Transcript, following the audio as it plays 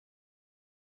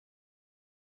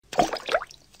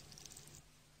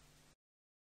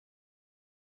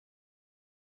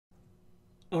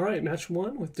All right, match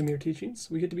 1 with Dimir Teachings.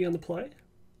 We get to be on the play.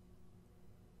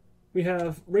 We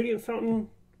have Radiant Fountain,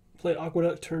 play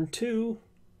Aqueduct turn 2,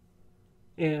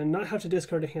 and not have to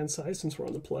discard a hand size since we're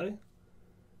on the play.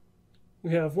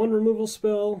 We have 1 removal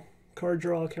spell, card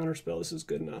draw, counter spell. This is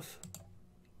good enough.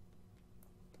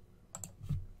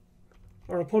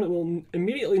 Our opponent will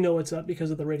immediately know what's up because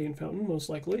of the Radiant Fountain, most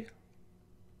likely.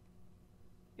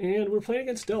 And we're playing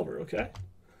against Delver, okay?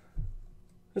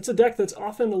 It's a deck that's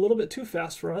often a little bit too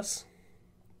fast for us,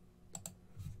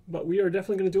 but we are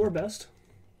definitely going to do our best.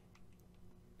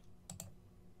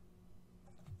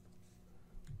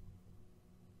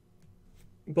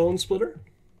 Bone Splitter.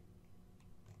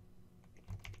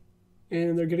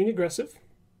 And they're getting aggressive.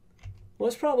 Well,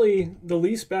 that's probably the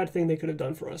least bad thing they could have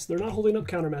done for us. They're not holding up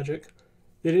counter magic.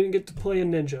 They didn't get to play a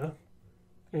ninja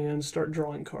and start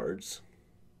drawing cards.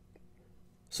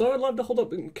 So I would love to hold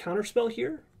up a counterspell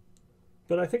here,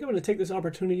 but I think I'm going to take this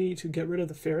opportunity to get rid of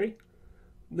the fairy.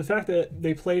 The fact that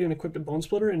they played and equipped a Bone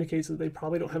Splitter indicates that they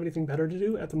probably don't have anything better to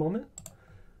do at the moment.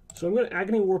 So I'm going to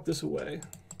Agony Warp this away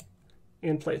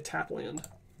and play a tap land.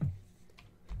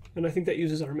 And I think that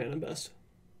uses our mana best.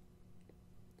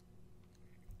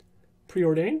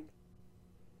 Preordain.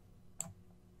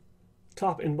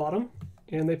 Top and bottom.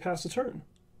 And they pass the turn.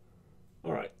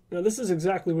 Alright, now this is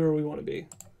exactly where we want to be.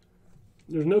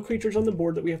 There's no creatures on the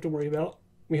board that we have to worry about.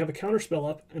 We have a counter spell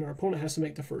up, and our opponent has to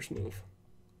make the first move.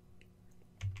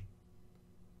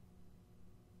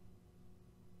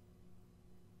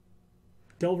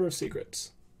 Delver of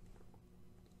Secrets.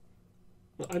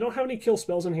 I don't have any kill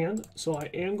spells in hand, so I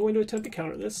am going to attempt to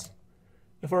counter this.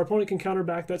 If our opponent can counter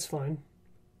back, that's fine.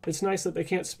 It's nice that they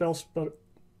can't Spellstutter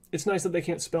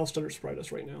Sprite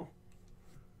us right now.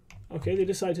 Okay, they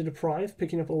decide to deprive,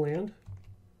 picking up a land.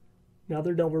 Now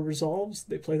their Delver resolves,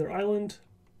 they play their island,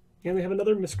 and they have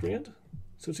another Miscreant,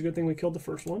 so it's a good thing we killed the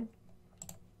first one.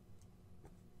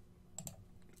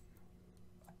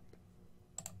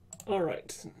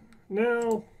 Alright,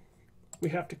 now we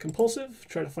have to Compulsive,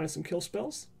 try to find some kill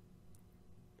spells.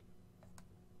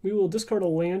 We will discard a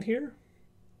land here,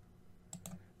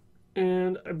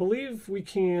 and I believe we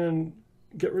can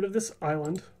get rid of this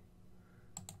island,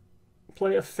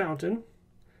 play a Fountain,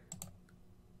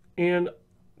 and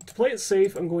to play it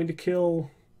safe, I'm going to kill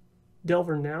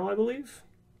Delver now, I believe.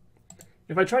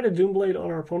 If I try to Doomblade on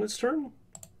our opponent's turn,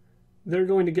 they're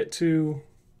going to get to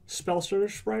Spellstutter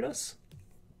Sprite us.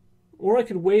 Or I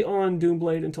could wait on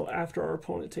Doomblade until after our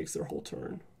opponent takes their whole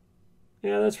turn.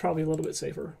 Yeah, that's probably a little bit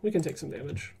safer. We can take some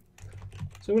damage.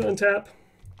 So I'm going to untap.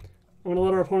 I'm going to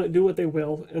let our opponent do what they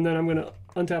will, and then I'm going to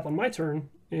untap on my turn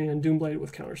and Doomblade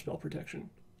with counterspell protection.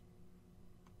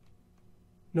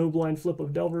 No blind flip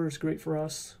of Delver is great for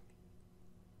us.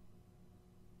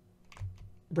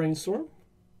 Brainstorm.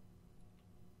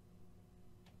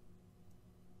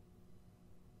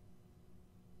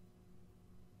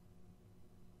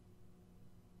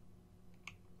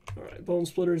 Alright, Bone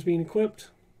Splitter is being equipped.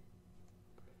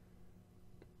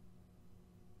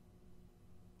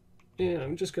 And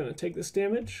I'm just going to take this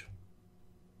damage.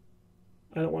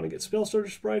 I don't want to get Spellstutter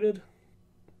Sprited.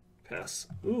 Pass.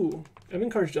 Ooh,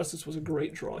 Evankar's Justice was a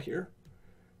great draw here.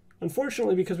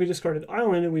 Unfortunately, because we discarded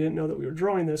Island and we didn't know that we were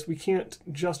drawing this, we can't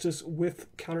Justice with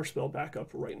Counterspell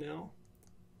backup right now.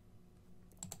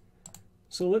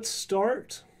 So let's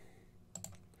start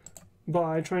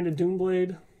by trying to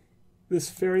Doomblade this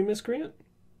Fairy Miscreant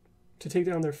to take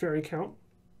down their Fairy count.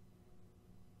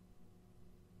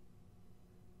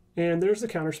 And there's the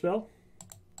Counterspell.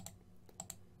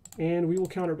 And we will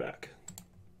counter back.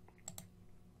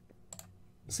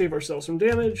 Save ourselves some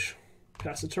damage,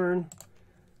 pass a turn.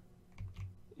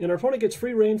 And our opponent gets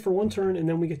free reign for one turn, and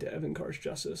then we get to Evankar's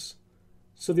Justice.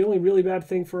 So the only really bad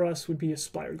thing for us would be a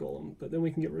Spire Golem, but then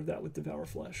we can get rid of that with Devour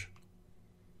Flesh.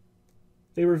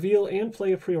 They reveal and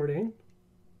play a Preordain,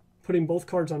 putting both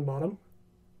cards on bottom.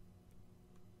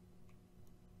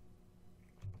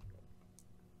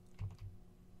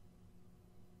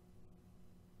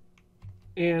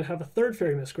 And have a third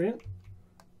Fairy Miscreant.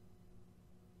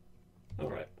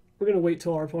 Alright, we're going to wait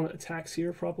till our opponent attacks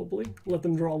here, probably. Let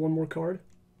them draw one more card.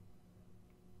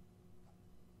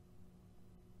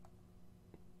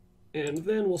 And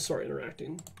then we'll start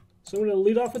interacting. So I'm going to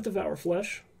lead off with Devour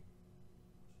Flesh,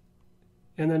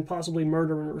 and then possibly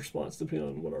Murder in response, depending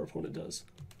on what our opponent does.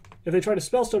 If they try to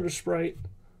Spellstutter Sprite,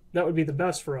 that would be the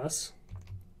best for us,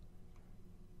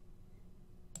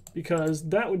 because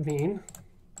that would mean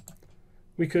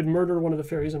we could murder one of the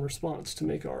fairies in response to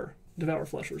make our Devour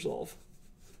Flesh resolve.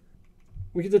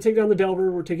 We get to take down the Delver.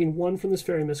 We're taking one from this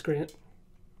Fairy Miscreant.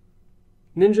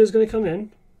 Ninja is going to come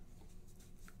in.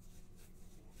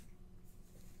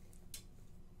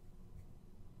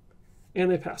 and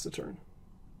they pass the turn.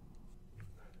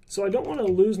 So I don't want to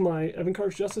lose my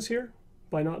Evankar's Justice here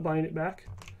by not buying it back.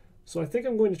 So I think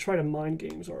I'm going to try to mind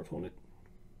games our opponent.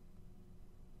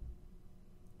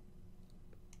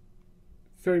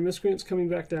 Fairy Miscreant's coming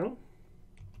back down.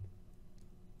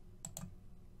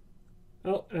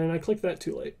 Oh, and I clicked that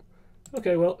too late.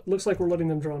 Okay, well, it looks like we're letting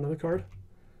them draw another card.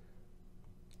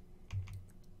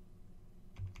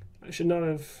 I should not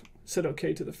have said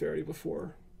okay to the fairy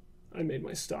before I made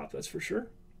my stop, that's for sure.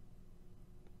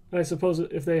 I suppose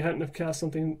if they hadn't have cast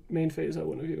something main phase, I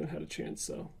wouldn't have even had a chance,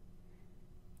 so.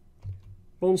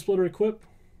 Bone Splitter equip.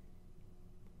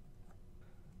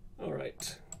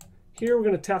 Alright. Here we're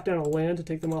going to tap down a land to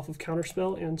take them off of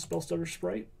Counterspell and Spellstutter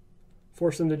Sprite.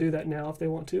 Force them to do that now if they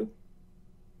want to.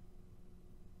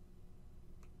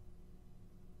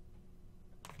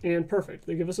 And perfect,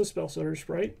 they give us a Spellstutter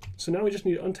Sprite. So now we just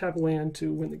need to untap land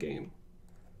to win the game.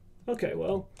 Okay,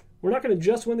 well, we're not going to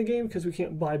just win the game because we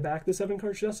can't buy back this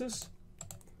Evankar's Justice.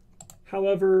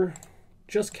 However,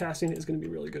 just casting it is going to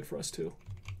be really good for us too.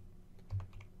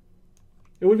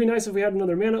 It would be nice if we had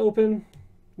another mana open.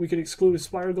 We could exclude a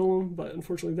Spire Golem, but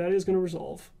unfortunately that is going to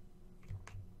resolve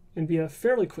and be a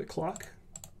fairly quick clock.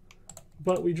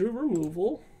 But we drew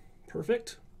removal.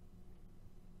 Perfect.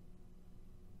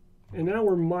 And now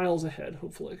we're miles ahead,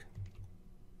 hopefully.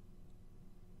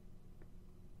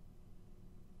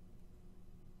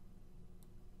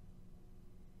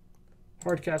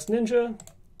 Hardcast Ninja.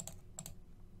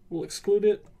 We'll exclude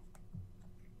it.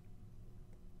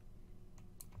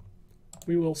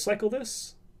 We will cycle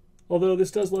this, although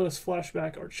this does let us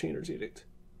flashback our Chainer's Edict.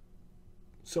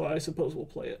 So I suppose we'll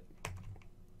play it.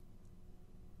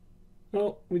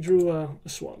 Well, we drew a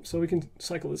swamp, so we can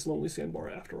cycle this Lonely Sandbar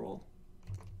after all.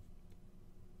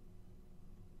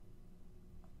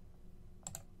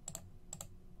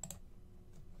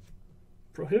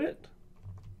 Prohibit.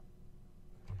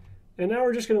 And now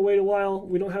we're just going to wait a while.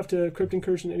 We don't have to Crypt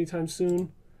Incursion anytime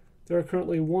soon. There are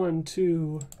currently 1,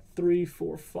 2, 3,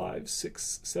 4, 5,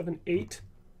 6, 7, 8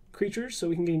 creatures, so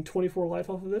we can gain 24 life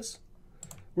off of this.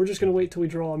 We're just going to wait till we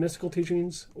draw Mystical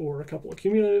Teachings or a couple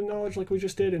Accumulated Knowledge like we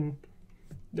just did, and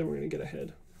then we're going to get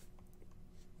ahead.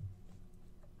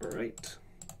 Alright.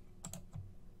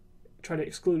 Try to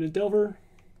exclude a Delver.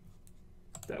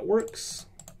 That works.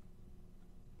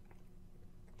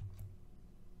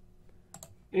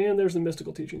 And there's the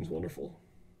Mystical Teachings, wonderful.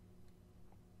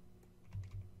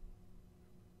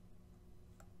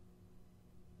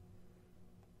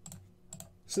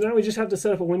 So now we just have to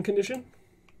set up a win condition.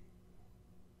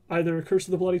 Either Curse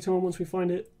of the Bloody Tome once we find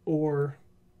it, or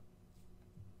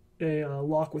a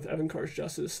lock with Evankar's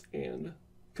Justice and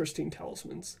Pristine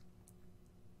Talismans.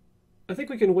 I think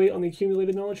we can wait on the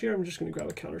Accumulated Knowledge here. I'm just going to grab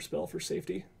a counter spell for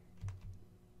safety.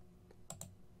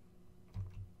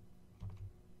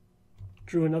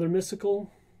 Drew another Mystical.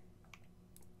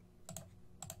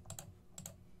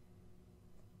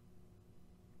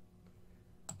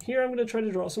 Here I'm going to try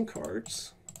to draw some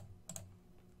cards.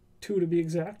 2 to be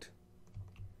exact.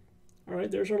 Alright,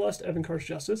 there's our last Evankar's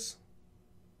Justice.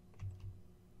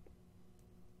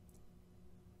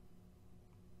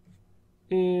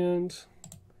 And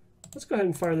let's go ahead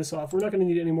and fire this off. We're not going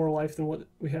to need any more life than what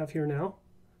we have here now.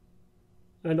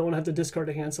 And I don't want to have to discard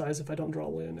a hand size if I don't draw a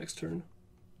land next turn.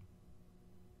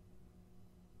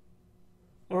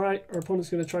 Alright, our opponent's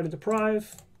going to try to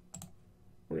deprive.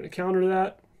 We're going to counter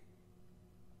that.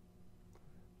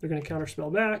 They're going to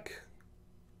counterspell back.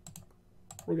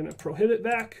 We're going to prohibit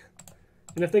back.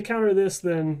 And if they counter this,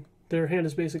 then their hand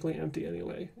is basically empty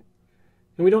anyway.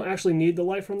 And we don't actually need the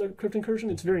life from the Crypt Incursion.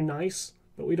 It's very nice,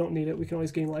 but we don't need it. We can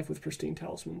always gain life with Pristine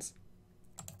Talismans.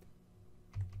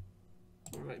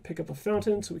 Alright, pick up a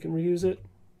Fountain so we can reuse it.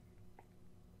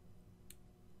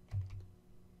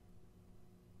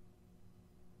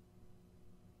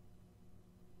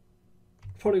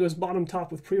 Opponent goes bottom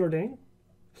top with Preordain.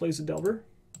 Plays a Delver.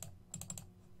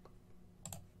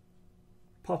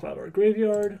 Pop out our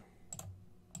graveyard.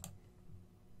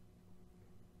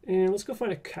 And let's go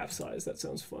find a Capsize. That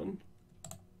sounds fun.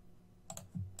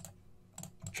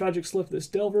 Tragic Slip this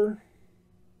Delver.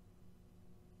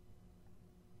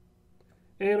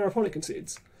 And our opponent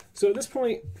concedes. So at this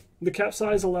point, the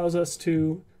Capsize allows us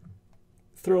to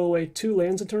throw away 2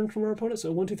 lands a turn from our opponent.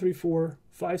 So 1, 2, 3, 4,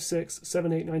 5, 6,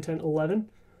 7, 8, 9, 10, 11.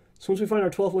 So once we find our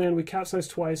 12th land, we Capsize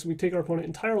twice. We take our opponent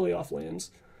entirely off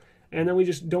lands. And then we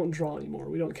just don't draw anymore.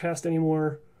 We don't cast any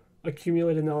more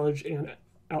Accumulated Knowledge and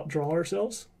outdraw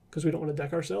ourselves, because we don't want to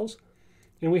deck ourselves.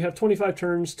 And we have 25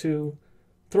 turns to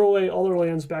throw away all their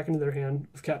lands back into their hand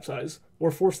with Capsize,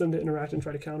 or force them to interact and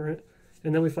try to counter it.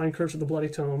 And then we find Curse of the Bloody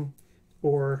Tome,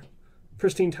 or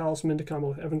Pristine Talisman to combo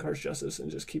with Evankar's Justice and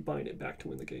just keep buying it back to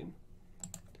win the game.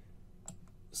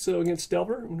 So against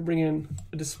Delver, I'm going to bring in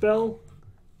a Dispel,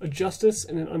 a Justice,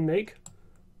 and an Unmake.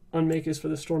 Unmake is for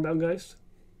the Stormbound Geist.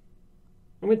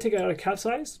 I'm going to take out a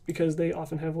Capsize because they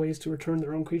often have ways to return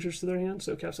their own creatures to their hand,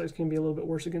 so Capsize can be a little bit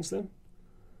worse against them.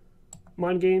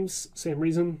 Mind Games, same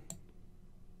reason.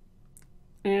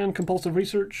 And Compulsive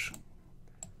Research,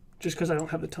 just because I don't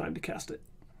have the time to cast it.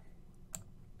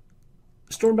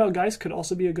 Stormbound Geist could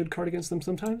also be a good card against them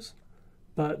sometimes,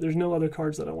 but there's no other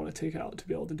cards that I want to take out to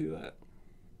be able to do that.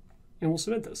 And we'll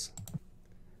submit this.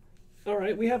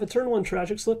 Alright, we have a turn 1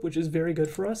 Tragic Slip, which is very good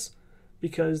for us,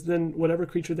 because then whatever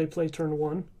creature they play turn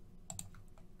 1,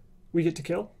 we get to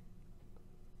kill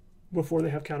before they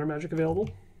have counter magic available.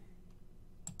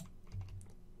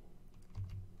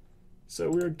 So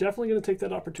we're definitely going to take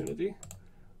that opportunity.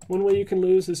 One way you can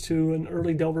lose is to an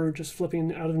early Delver just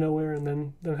flipping out of nowhere and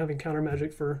then having counter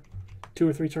magic for 2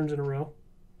 or 3 turns in a row.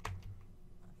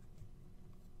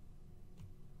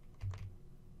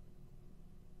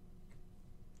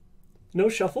 No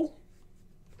Shuffle,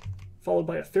 followed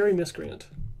by a Fairy Miscreant.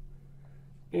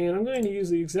 And I'm going to use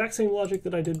the exact same logic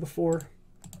that I did before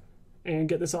and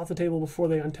get this off the table before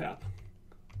they untap.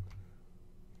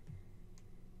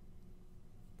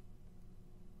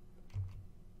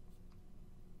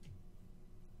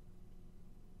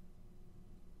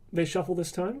 They shuffle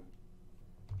this time,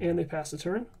 and they pass the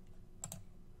turn.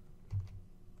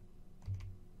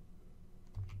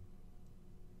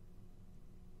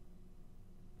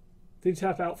 They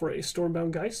tap out for a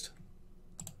Stormbound Geist.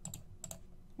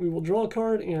 We will draw a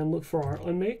card and look for our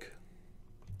Unmake.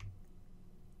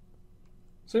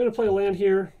 So I'm going to play a land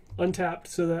here, untapped,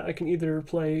 so that I can either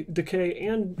play Decay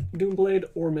and Doomblade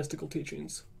or Mystical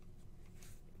Teachings.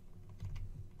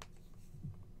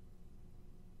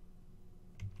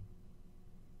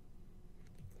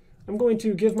 I'm going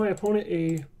to give my opponent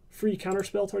a free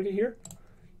counterspell target here.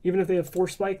 Even if they have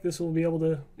Force Spike, it'll be able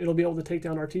to take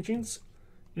down our Teachings.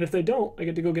 And if they don't, I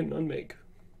get to go get an Unmake.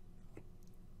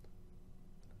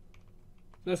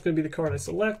 That's going to be the card I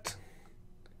select.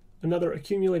 Another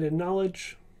Accumulated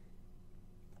Knowledge.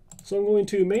 So I'm going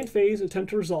to main phase,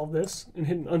 attempt to resolve this, and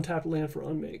hit an untapped land for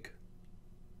Unmake.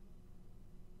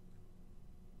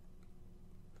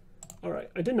 Alright,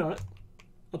 I did not.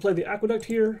 I'll play the Aqueduct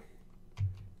here.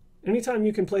 Anytime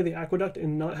you can play the Aqueduct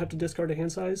and not have to discard a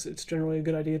hand size, it's generally a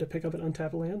good idea to pick up an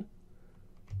untapped land,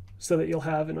 so that you'll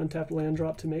have an untapped land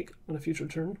drop to make on a future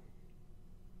turn.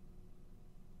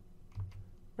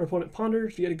 Our opponent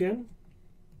ponders yet again.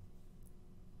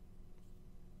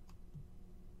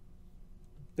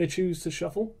 They choose to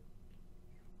shuffle.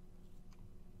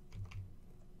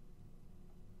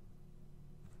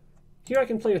 Here I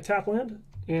can play a tap land,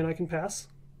 and I can pass.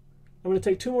 I'm going to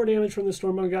take 2 more damage from the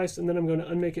Stormbound Geist, and then I'm going to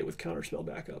unmake it with Counterspell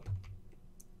backup.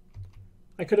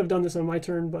 I could have done this on my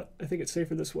turn, but I think it's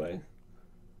safer this way.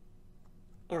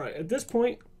 Alright, at this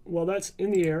point, while that's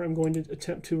in the air, I'm going to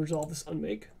attempt to resolve this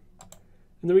Unmake.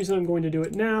 And the reason I'm going to do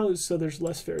it now is so there's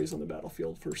less fairies on the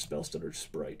battlefield for Spellstutter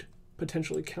Sprite,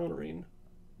 potentially countering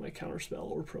my Counterspell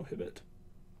or Prohibit.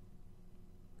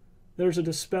 There's a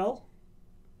Dispel.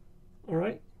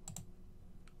 Alright.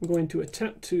 I'm going to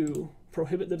attempt to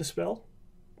prohibit the Dispel.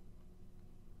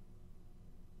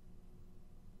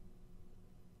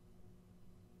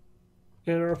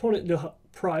 And our opponent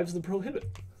deprives the Prohibit.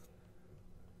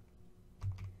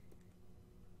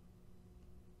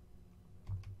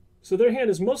 So their hand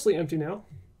is mostly empty now.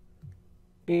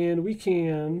 And we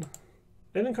can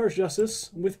Evankar's Justice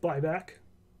with buyback.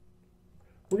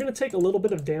 We're going to take a little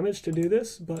bit of damage to do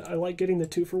this, but I like getting the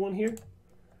 2-for-1 here.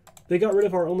 They got rid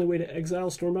of our only way to exile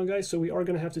Stormbound Geist, so we are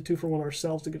going to have to 2-for-1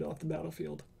 ourselves to get off the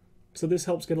battlefield. So this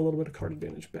helps get a little bit of card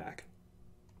advantage back.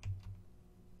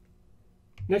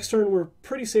 Next turn, we're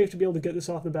pretty safe to be able to get this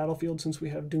off the battlefield since we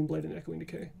have Doomblade and Echoing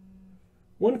Decay.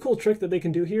 One cool trick that they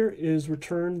can do here is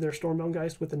return their Stormbound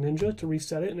Geist with a Ninja to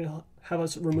reset it, and it'll have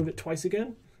us remove it twice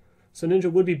again. So Ninja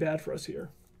would be bad for us here.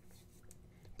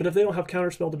 But if they don't have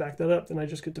Counterspell to back that up, then I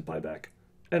just get to buy back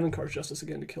Evankar's Justice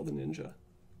again to kill the Ninja.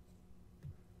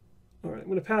 Alright, I'm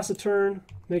going to pass a turn,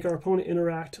 make our opponent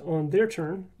interact on their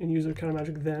turn, and use their counter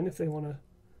magic then if they want to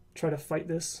try to fight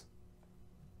this.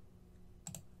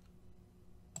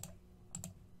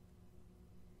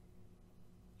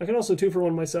 I can also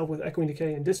 2-for-1 myself with Echoing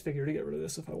Decay and Disfigure to get rid of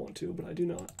this if I want to, but I do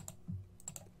not.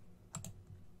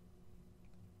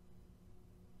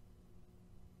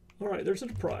 Alright, there's a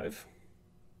Deprive.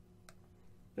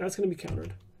 That's going to be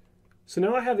countered. So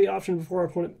now I have the option before our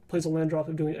opponent plays a land drop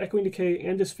of doing Echoing Decay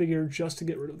and Disfigure just to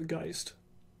get rid of the Geist.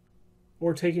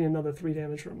 Or taking another 3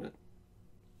 damage from it.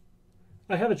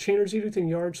 I have a Chainer's Edict in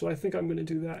Yard, so I think I'm going to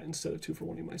do that instead of 2 for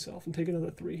 1-ing myself and take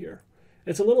another 3 here.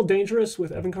 It's a little dangerous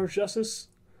with Evenkar's Justice.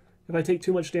 If I take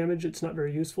too much damage, it's not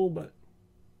very useful, but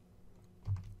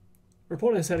our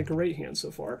opponent has had a great hand so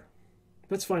far.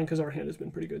 That's fine because our hand has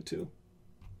been pretty good too.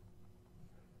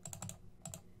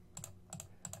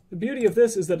 The beauty of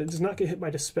this is that it does not get hit by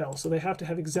Dispel, so they have to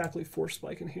have exactly 4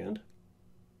 Spike in hand.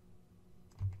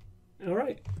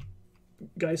 Alright,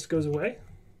 Geist goes away.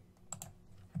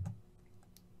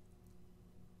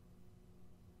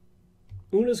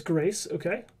 Una's Grace,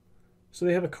 okay. So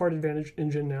they have a card advantage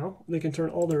engine now. They can turn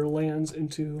all their lands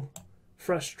into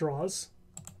fresh draws.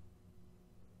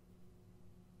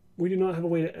 We do not have a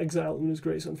way to exile Una's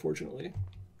Grace, unfortunately.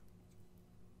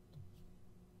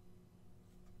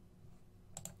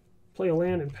 Play a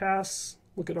land and pass.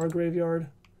 Look at our graveyard.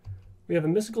 We have a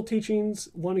Mystical Teachings,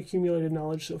 1 accumulated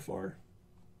knowledge so far.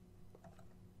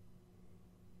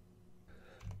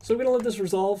 So we're going to let this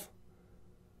resolve.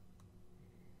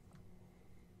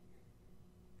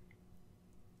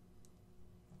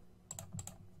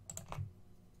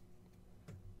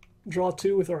 Draw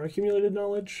 2 with our accumulated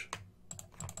knowledge.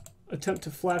 Attempt to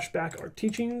flash back our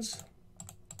teachings.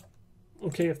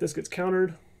 Okay, if this gets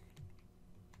countered.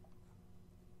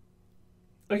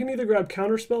 I can either grab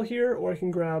Counterspell here, or I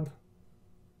can grab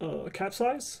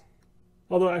Capsize.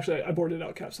 Although, actually, I boarded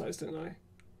out Capsize, didn't I?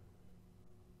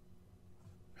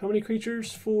 How many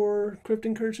creatures for Crypt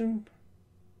Incursion?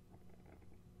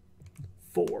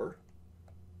 4.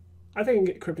 I think I can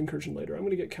get Crypt Incursion later. I'm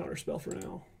going to get Counterspell for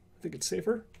now. I think it's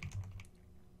safer.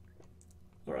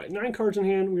 Alright, 9 cards in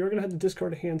hand. We are going to have to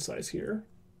discard a hand size here.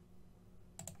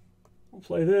 We'll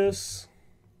play this.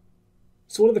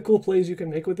 So one of the cool plays you can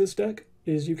make with this deck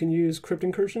is you can use Crypt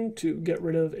Incursion to get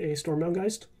rid of a Stormbound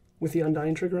Geist with the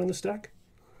Undying trigger on this deck.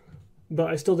 But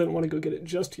I still didn't want to go get it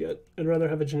just yet. I'd rather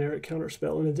have a generic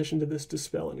Counterspell in addition to this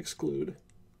Dispel and Exclude.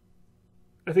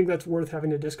 I think that's worth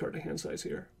having to discard a hand size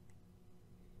here.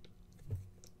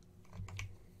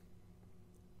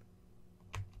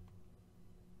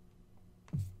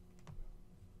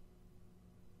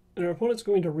 And our opponent's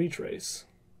going to retrace.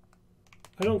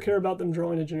 I don't care about them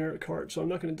drawing a generic card, so I'm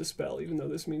not going to Dispel, even though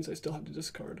this means I still have to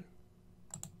discard.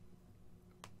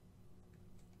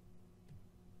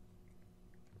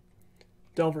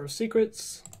 Delver of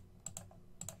Secrets.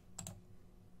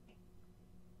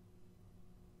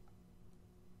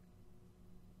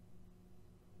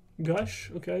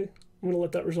 Gush, okay. I'm going to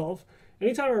let that resolve.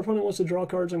 Anytime our opponent wants to draw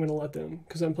cards, I'm going to let them,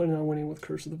 because I'm planning on winning with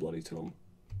Curse of the Bloody Tome.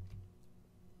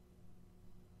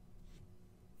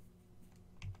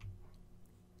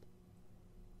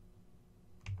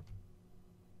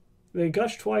 They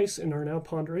gush twice and are now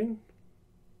pondering.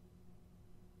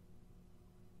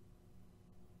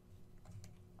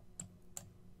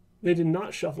 They did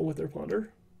not shuffle with their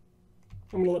ponder.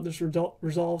 I'm going to let this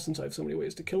resolve since I have so many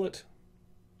ways to kill it.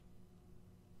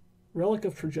 Relic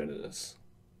of Progenitus.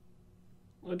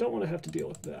 I don't want to have to deal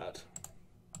with that.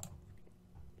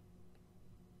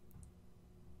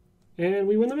 And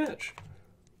we win the match.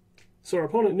 So our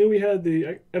opponent knew we had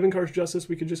the Evenkar's Justice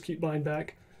we could just keep buying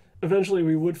back. Eventually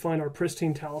we would find our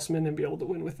pristine talisman and be able to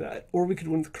win with that. Or we could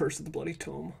win with the Curse of the Bloody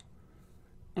Tome.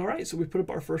 Alright, so we put up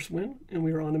our first win, and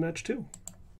we are on to match 2.